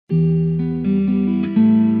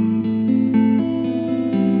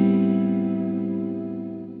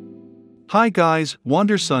Hi guys,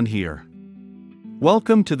 WonderSun here.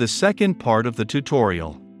 Welcome to the second part of the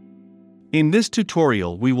tutorial. In this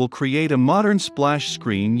tutorial we will create a modern splash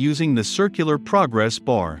screen using the circular progress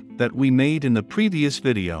bar that we made in the previous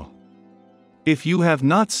video. If you have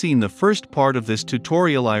not seen the first part of this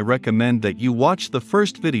tutorial, I recommend that you watch the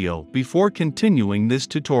first video before continuing this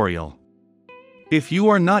tutorial. If you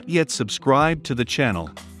are not yet subscribed to the channel,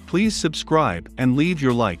 please subscribe and leave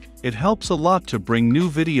your like, it helps a lot to bring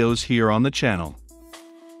new videos here on the channel.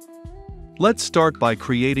 Let's start by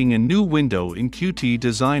creating a new window in Qt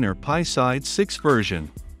Designer PySide6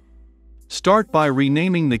 version. Start by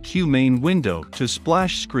renaming the Q main window to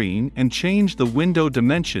splash screen and change the window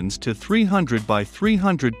dimensions to 300 by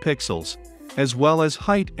 300 pixels, as well as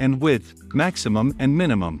height and width, maximum and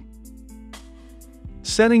minimum.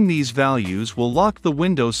 Setting these values will lock the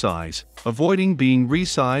window size, avoiding being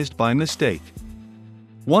resized by mistake.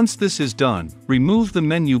 Once this is done, remove the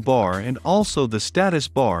menu bar and also the status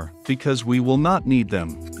bar, because we will not need them.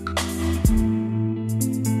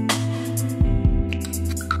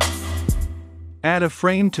 Add a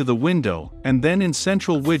frame to the window, and then in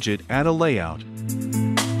Central Widget add a layout.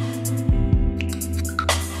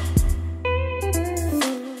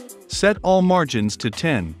 Set all margins to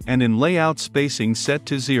 10, and in layout spacing set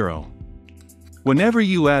to 0. Whenever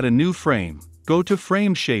you add a new frame, go to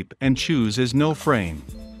Frame Shape and choose as No Frame.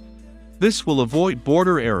 This will avoid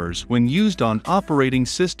border errors when used on operating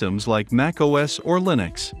systems like macOS or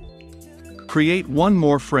Linux. Create one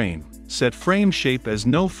more frame, set Frame Shape as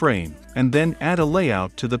No Frame, and then add a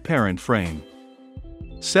layout to the parent frame.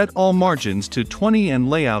 Set all margins to 20 and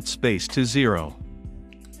layout space to 0.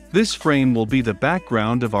 This frame will be the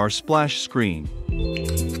background of our splash screen.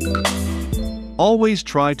 Always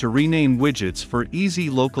try to rename widgets for easy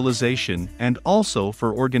localization and also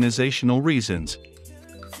for organizational reasons.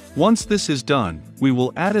 Once this is done, we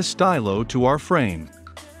will add a stylo to our frame.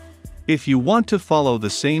 If you want to follow the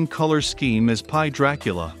same color scheme as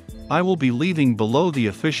PyDracula, I will be leaving below the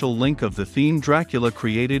official link of the theme Dracula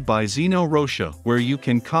created by Zeno Rocha, where you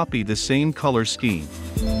can copy the same color scheme.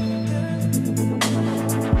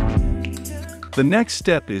 The next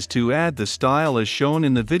step is to add the style as shown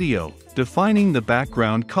in the video, defining the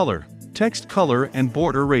background color, text color and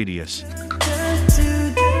border radius.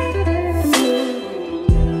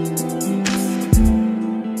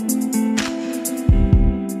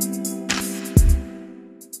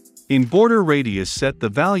 In border radius set the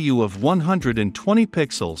value of 120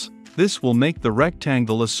 pixels, this will make the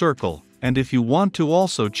rectangle a circle, and if you want to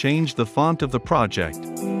also change the font of the project.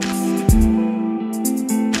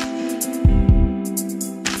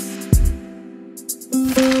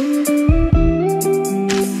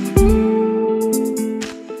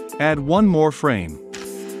 Add one more frame.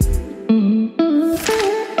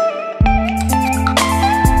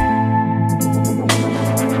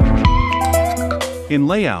 In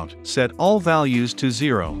layout, set all values to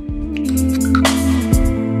 0.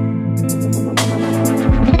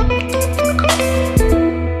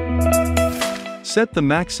 Set the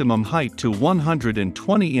maximum height to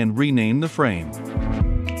 120 and rename the frame.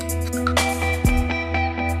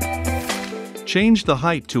 Change the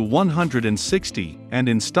height to 160, and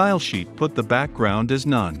in Style Sheet put the background as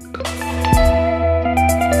none.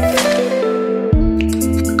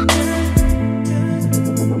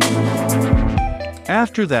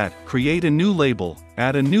 After that, create a new label,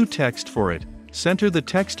 add a new text for it, center the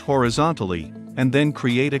text horizontally, and then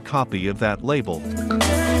create a copy of that label.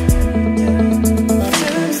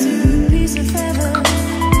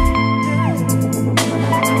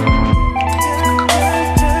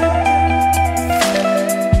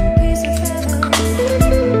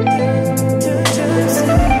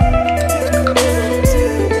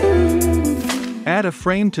 Add a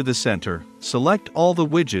frame to the center, select all the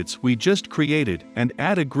widgets we just created and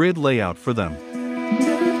add a grid layout for them.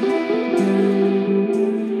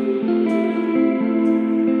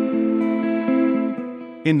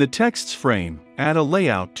 In the texts frame, add a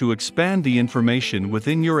layout to expand the information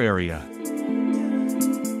within your area.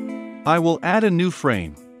 I will add a new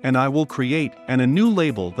frame, and I will create a new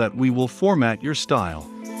label that we will format your style.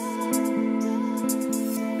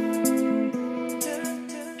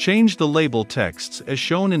 Change the label texts as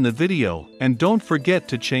shown in the video, and don't forget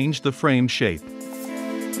to change the frame shape.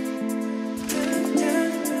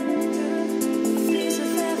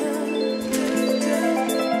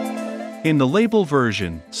 In the label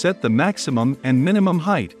version, set the maximum and minimum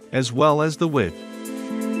height, as well as the width.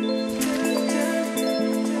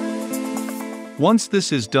 Once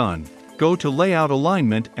this is done, go to Layout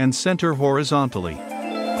Alignment and center horizontally.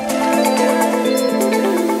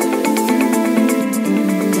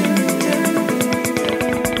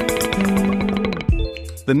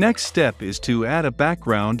 The next step is to add a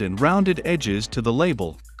background and rounded edges to the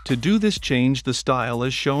label. To do this, change the style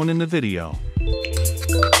as shown in the video.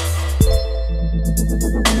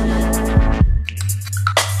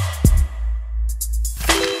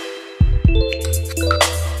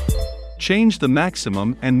 Change the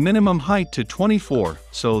maximum and minimum height to 24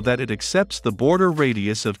 so that it accepts the border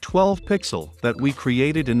radius of 12 pixels that we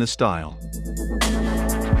created in the style.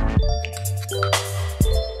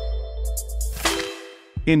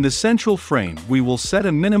 In the central frame, we will set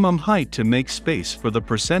a minimum height to make space for the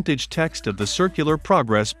percentage text of the circular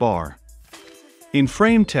progress bar. In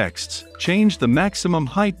frame texts, change the maximum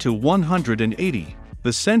height to 180,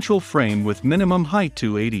 the central frame with minimum height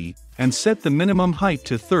to 80, and set the minimum height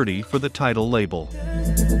to 30 for the title label.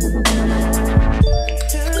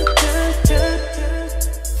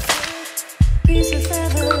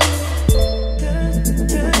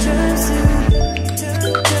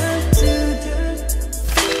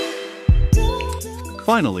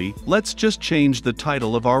 Finally, let's just change the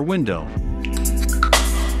title of our window.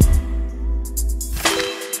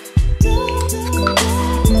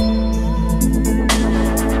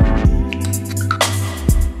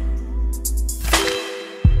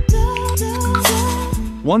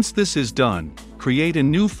 Once this is done, create a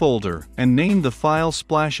new folder and name the file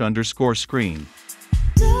 /_screen.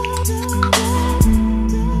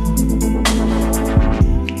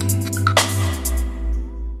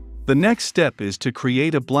 The next step is to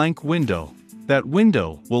create a blank window. That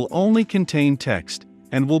window will only contain text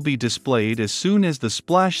and will be displayed as soon as the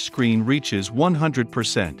splash screen reaches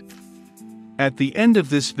 100%. At the end of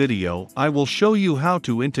this video, I will show you how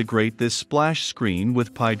to integrate this splash screen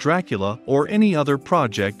with PyDracula or any other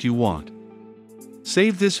project you want.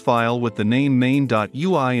 Save this file with the name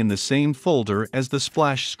main.ui in the same folder as the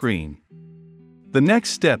splash screen. The next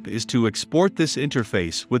step is to export this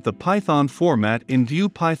interface with the Python format in View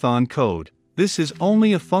Python code. This is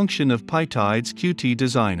only a function of PySide6 Qt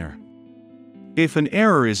Designer. If an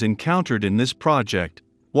error is encountered in this project,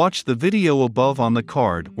 watch the video above on the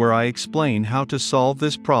card where I explain how to solve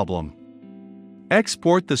this problem.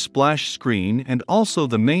 Export the splash screen and also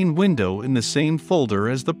the main window in the same folder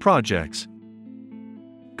as the projects.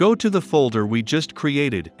 Go to the folder we just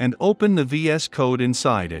created and open the VS Code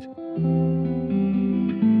inside it.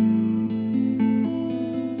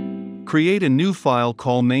 Create a new file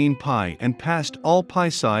called main.py and paste all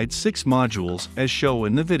PySide6 modules as shown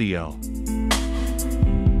in the video.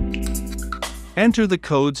 Enter the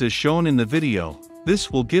codes as shown in the video.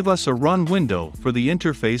 This will give us a run window for the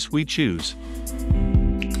interface we choose.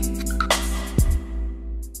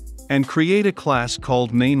 And create a class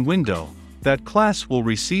called main window. That class will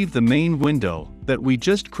receive the main window that we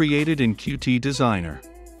just created in Qt Designer.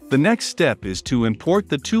 The next step is to import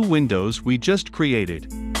the two windows we just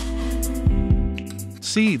created.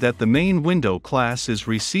 See that the main window class is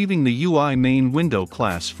receiving the UI main window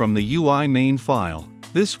class from the UI main file.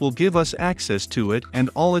 This will give us access to it and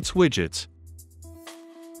all its widgets.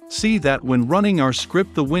 See that when running our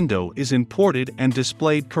script the window is imported and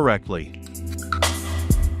displayed correctly.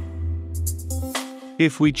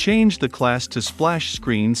 If we change the class to splash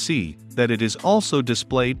screen, see that it is also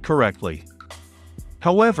displayed correctly.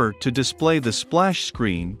 However, to display the splash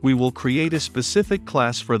screen, we will create a specific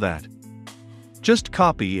class for that. Just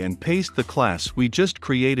copy and paste the class we just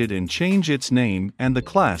created and change its name and the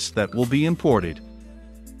class that will be imported.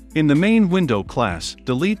 In the main window class,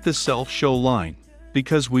 delete the self-show line,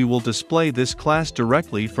 because we will display this class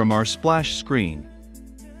directly from our splash screen.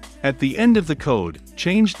 At the end of the code,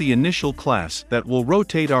 change the initial class that will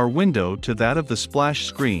rotate our window to that of the splash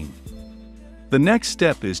screen. The next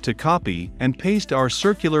step is to copy and paste our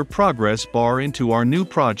circular progress bar into our new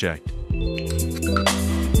project.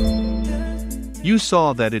 You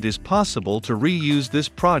saw that it is possible to reuse this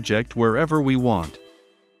project wherever we want.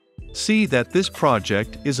 See that this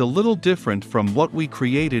project is a little different from what we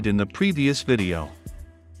created in the previous video.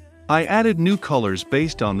 I added new colors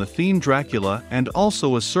based on the theme Dracula and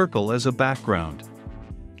also a circle as a background.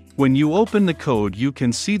 When you open the code, you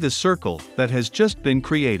can see the circle that has just been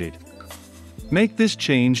created. Make this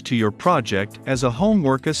change to your project as a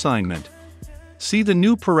homework assignment. See the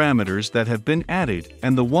new parameters that have been added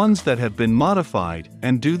and the ones that have been modified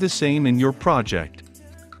and do the same in your project.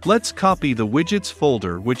 Let's copy the widgets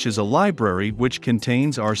folder, which is a library which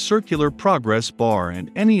contains our circular progress bar and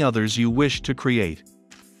any others you wish to create.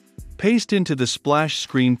 Paste into the splash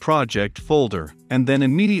screen project folder and then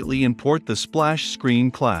immediately import the splash screen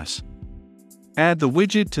class. Add the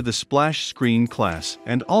widget to the splash screen class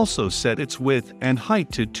and also set its width and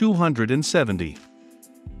height to 270.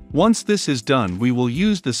 Once this is done, we will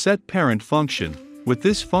use the setParent function With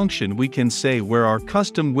this function we can say where our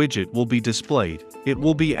custom widget will be displayed. It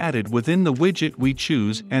will be added within the widget we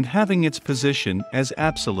choose and having its position as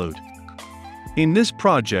absolute. In this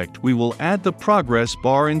project we will add the progress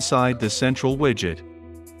bar inside the central widget.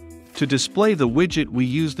 To display the widget we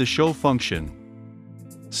use the show function.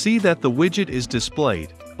 See that the widget is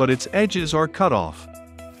displayed, but its edges are cut off.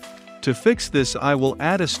 To fix this I will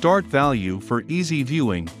add a start value for easy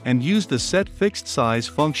viewing and use the setFixedSize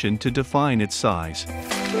function to define its size.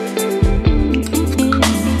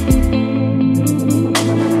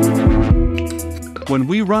 When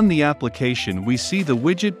we run the application we see the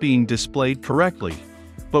widget being displayed correctly,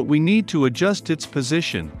 but we need to adjust its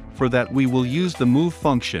position. For that we will use the move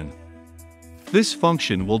function. This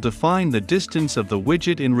function will define the distance of the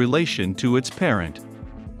widget in relation to its parent.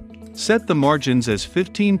 Set the margins as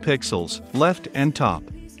 15 pixels, left and top.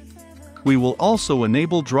 We will also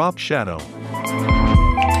enable drop shadow.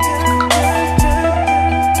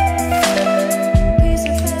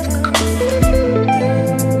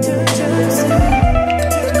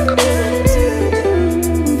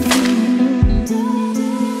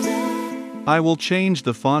 I will change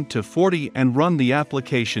the font to 40 and run the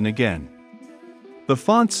application again. The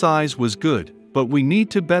font size was good, but we need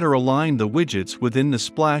to better align the widgets within the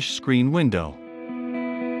splash screen window.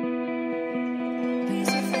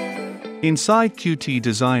 Inside Qt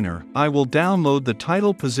Designer, I will download the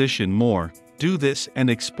title position more, do this and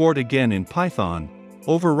export again in Python,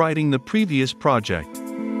 overwriting the previous project.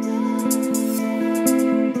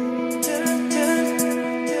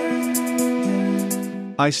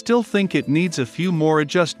 I still think it needs a few more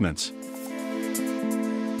adjustments.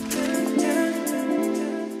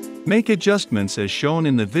 Make adjustments as shown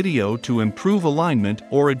in the video to improve alignment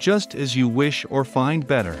or adjust as you wish or find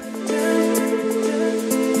better.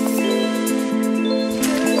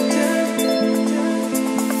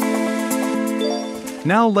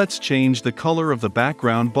 Now let's change the color of the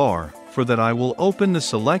background bar. For that I will open the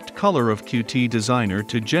select color of Qt Designer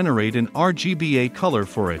to generate an RGBA color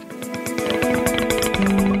for it.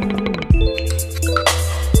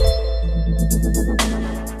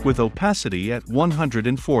 With opacity at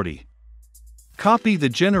 140. Copy the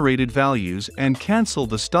generated values and cancel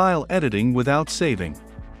the style editing without saving.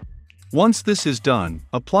 Once this is done,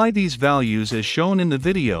 apply these values as shown in the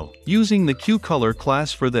video, using the QColor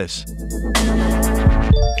class for this.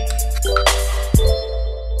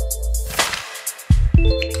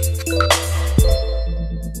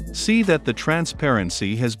 See that the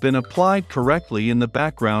transparency has been applied correctly in the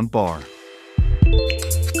background bar.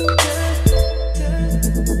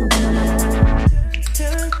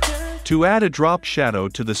 To add a drop shadow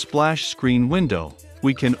to the splash screen window,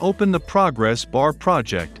 we can open the progress bar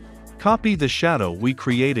project, copy the shadow we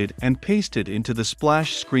created and paste it into the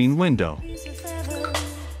splash screen window.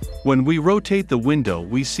 When we rotate the window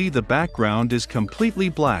we see the background is completely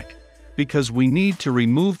black, because we need to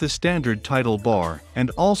remove the standard title bar and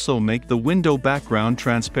also make the window background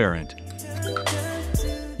transparent.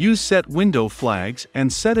 Use set window flags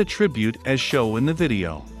and set attribute as shown in the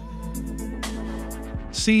video.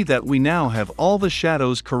 See that we now have all the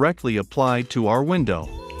shadows correctly applied to our window.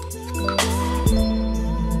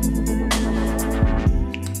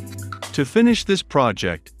 To finish this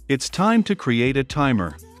project, it's time to create a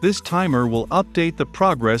timer. This timer will update the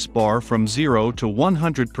progress bar from 0 to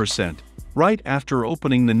 100%, right after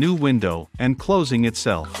opening the new window and closing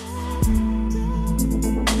itself.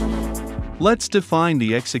 Let's define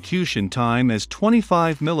the execution time as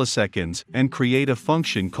 25 milliseconds and create a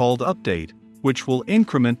function called update, which will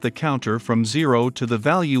increment the counter from 0 to the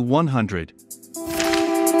value 100.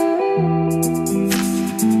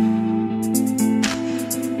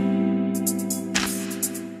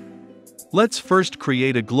 Let's first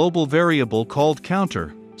create a global variable called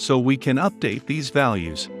counter, so we can update these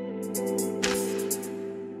values.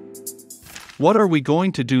 What are we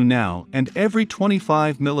going to do now? And every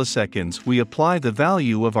 25 milliseconds we apply the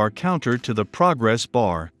value of our counter to the progress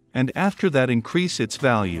bar, and after that increase its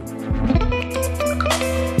value.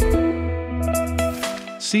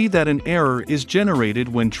 See that an error is generated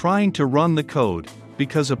when trying to run the code,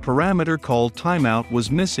 because a parameter called timeout was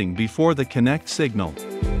missing before the connect signal.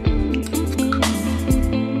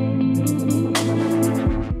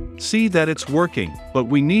 See that it's working, but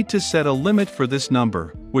we need to set a limit for this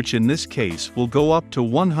number, which in this case will go up to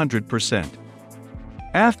 100%.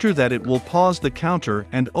 After that it will pause the counter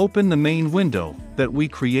and open the main window that we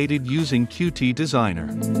created using Qt Designer.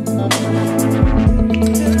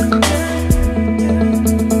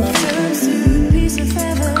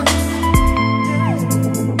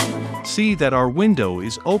 See that our window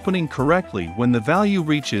is opening correctly when the value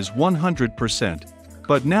reaches 100%.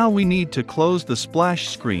 But now we need to close the splash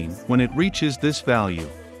screen when it reaches this value.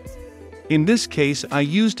 In this case, I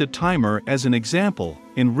used a timer as an example.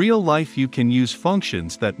 In real life, you can use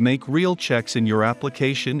functions that make real checks in your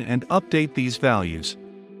application and update these values.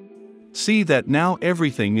 See that now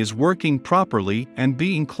everything is working properly and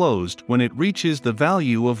being closed when it reaches the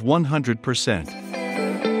value of 100%.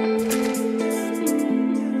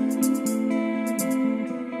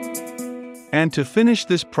 And to finish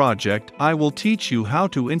this project, I will teach you how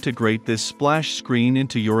to integrate this splash screen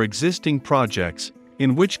into your existing projects,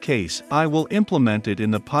 in which case I will implement it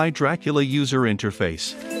in the PyDracula user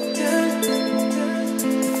interface.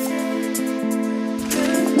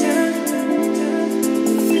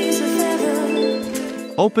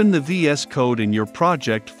 Open the VS Code in your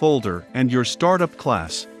project folder and your startup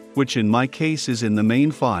class, which in my case is in the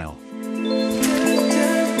main file.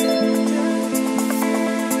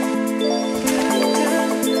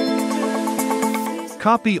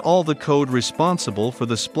 Copy all the code responsible for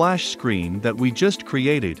the splash screen that we just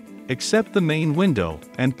created, except the main window,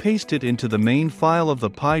 and paste it into the main file of the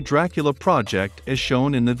PyDracula project as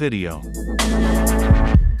shown in the video.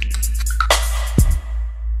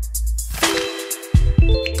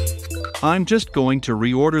 I'm just going to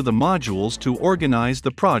reorder the modules to organize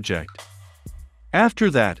the project. After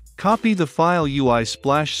that, copy the file UI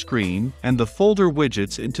splash screen and the folder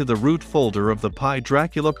widgets into the root folder of the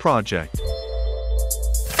PyDracula project.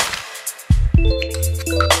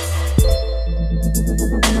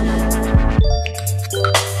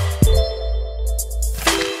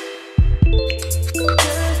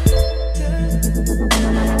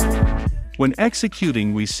 When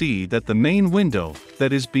executing, we see that the main window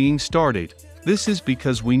that is being started. This is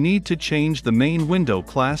because we need to change the main window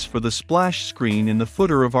class for the splash screen in the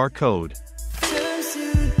footer of our code.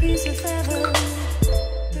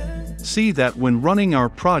 See that when running our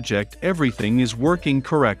project, everything is working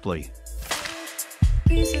correctly.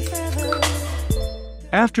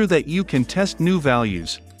 After that, you can test new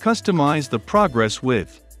values, customize the progress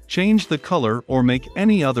width, change the color, or make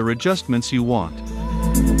any other adjustments you want.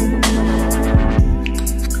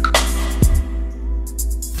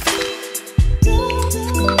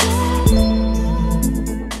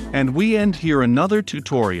 And we end here another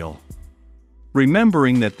tutorial.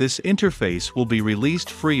 Remembering that this interface will be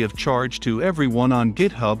released free of charge to everyone on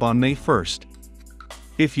GitHub on May 1st.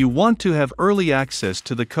 If you want to have early access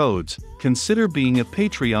to the codes, consider being a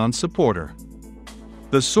Patreon supporter.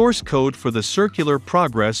 The source code for the Circular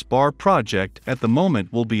Progress Bar project at the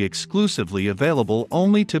moment will be exclusively available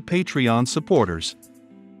only to Patreon supporters.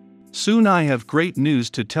 Soon I have great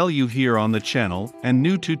news to tell you here on the channel and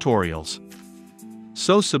new tutorials.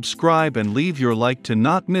 So subscribe and leave your like to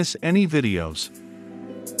not miss any videos.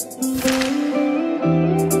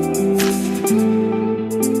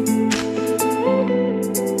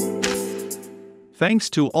 Thanks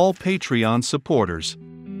to all Patreon supporters.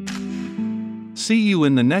 See you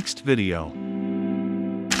in the next video.